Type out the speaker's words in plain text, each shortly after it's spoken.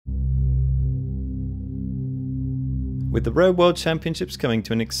With the Road World Championships coming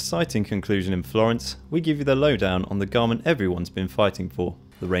to an exciting conclusion in Florence, we give you the lowdown on the garment everyone's been fighting for,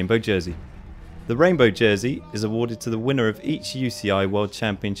 the Rainbow Jersey. The Rainbow Jersey is awarded to the winner of each UCI World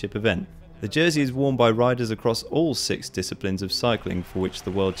Championship event. The jersey is worn by riders across all 6 disciplines of cycling for which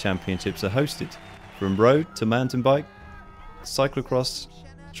the World Championships are hosted, from road to mountain bike, cyclo-cross,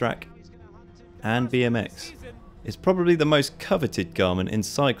 track and BMX. It's probably the most coveted garment in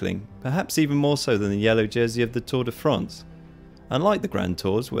cycling, perhaps even more so than the yellow jersey of the Tour de France. Unlike the Grand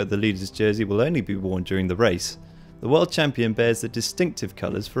Tours, where the leader's jersey will only be worn during the race, the world champion bears the distinctive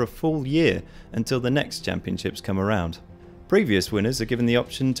colours for a full year until the next championships come around. Previous winners are given the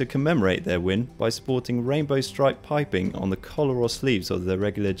option to commemorate their win by sporting rainbow stripe piping on the collar or sleeves of their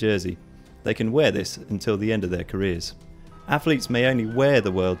regular jersey. They can wear this until the end of their careers. Athletes may only wear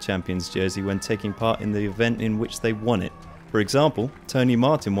the World Champions jersey when taking part in the event in which they won it. For example, Tony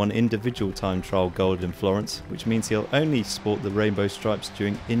Martin won individual time trial gold in Florence, which means he'll only sport the rainbow stripes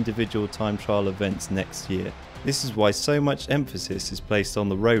during individual time trial events next year. This is why so much emphasis is placed on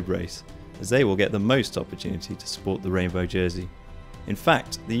the road race, as they will get the most opportunity to sport the rainbow jersey. In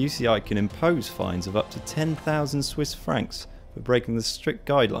fact, the UCI can impose fines of up to 10,000 Swiss francs for breaking the strict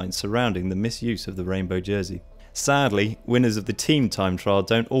guidelines surrounding the misuse of the rainbow jersey. Sadly, winners of the team time trial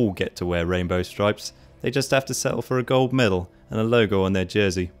don't all get to wear rainbow stripes, they just have to settle for a gold medal and a logo on their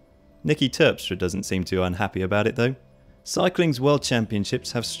jersey. Niki Terpstra doesn't seem too unhappy about it though. Cycling's World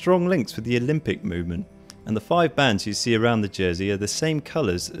Championships have strong links with the Olympic movement, and the 5 bands you see around the jersey are the same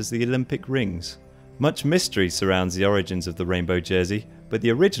colours as the Olympic rings. Much mystery surrounds the origins of the rainbow jersey, but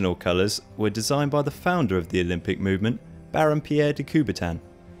the original colours were designed by the founder of the Olympic movement, Baron Pierre de Coubertin.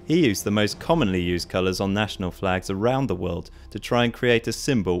 He used the most commonly used colours on national flags around the world to try and create a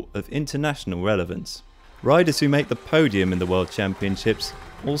symbol of international relevance. Riders who make the podium in the World Championships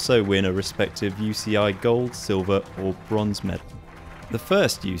also win a respective UCI gold, silver or bronze medal. The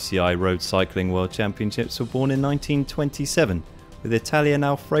first UCI Road Cycling World Championships were born in 1927, with Italian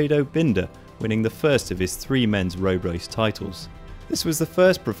Alfredo Binda winning the first of his 3 men's road race titles. This was the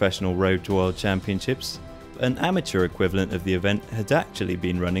first professional Road World Championships. An amateur equivalent of the event had actually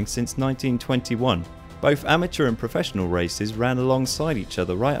been running since 1921. Both amateur and professional races ran alongside each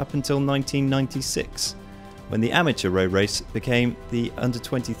other right up until 1996, when the amateur road race became the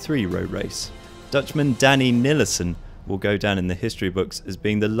under-23 road race. Dutchman Danny Nilsson will go down in the history books as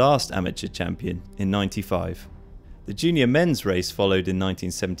being the last amateur champion in '95. The junior men's race followed in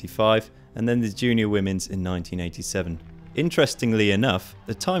 1975 and then the junior women's in 1987. Interestingly enough,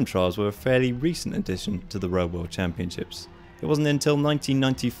 the time trials were a fairly recent addition to the Road World Championships. It wasn't until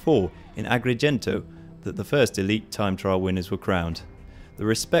 1994 in Agrigento that the first elite time trial winners were crowned. The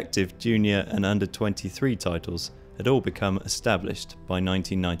respective junior and under-23 titles had all become established by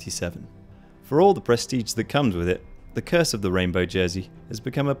 1997. For all the prestige that comes with it, the curse of the rainbow jersey has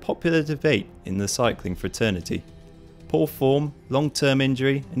become a popular debate in the cycling fraternity. Poor form, long-term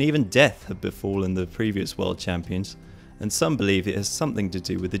injury and even death have befallen the previous world champions, and some believe it has something to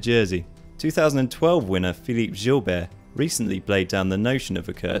do with the jersey. 2012 winner Philippe Gilbert recently played down the notion of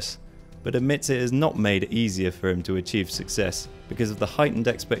a curse, but admits it has not made it easier for him to achieve success because of the heightened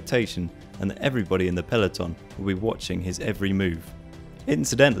expectation and that everybody in the peloton will be watching his every move.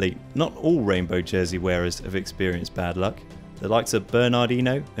 Incidentally, not all rainbow jersey wearers have experienced bad luck. The likes of Bernard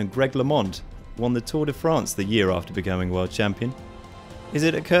Hinault and Greg LeMond won the Tour de France the year after becoming world champion. Is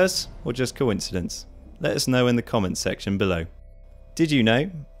it a curse or just coincidence? Let us know in the comments section below. Did you know?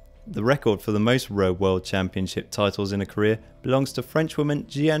 The record for the most Road World Championship titles in a career belongs to Frenchwoman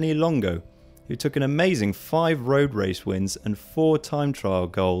Gianni Longo, who took an amazing 5 road race wins and 4 time trial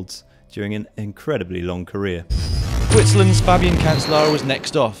golds during an incredibly long career. Switzerland's Fabian Cancellara was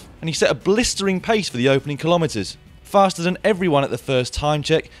next off, and he set a blistering pace for the opening kilometres. Faster than everyone at the first time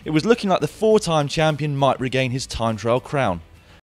check, it was looking like the 4-time champion might regain his time trial crown.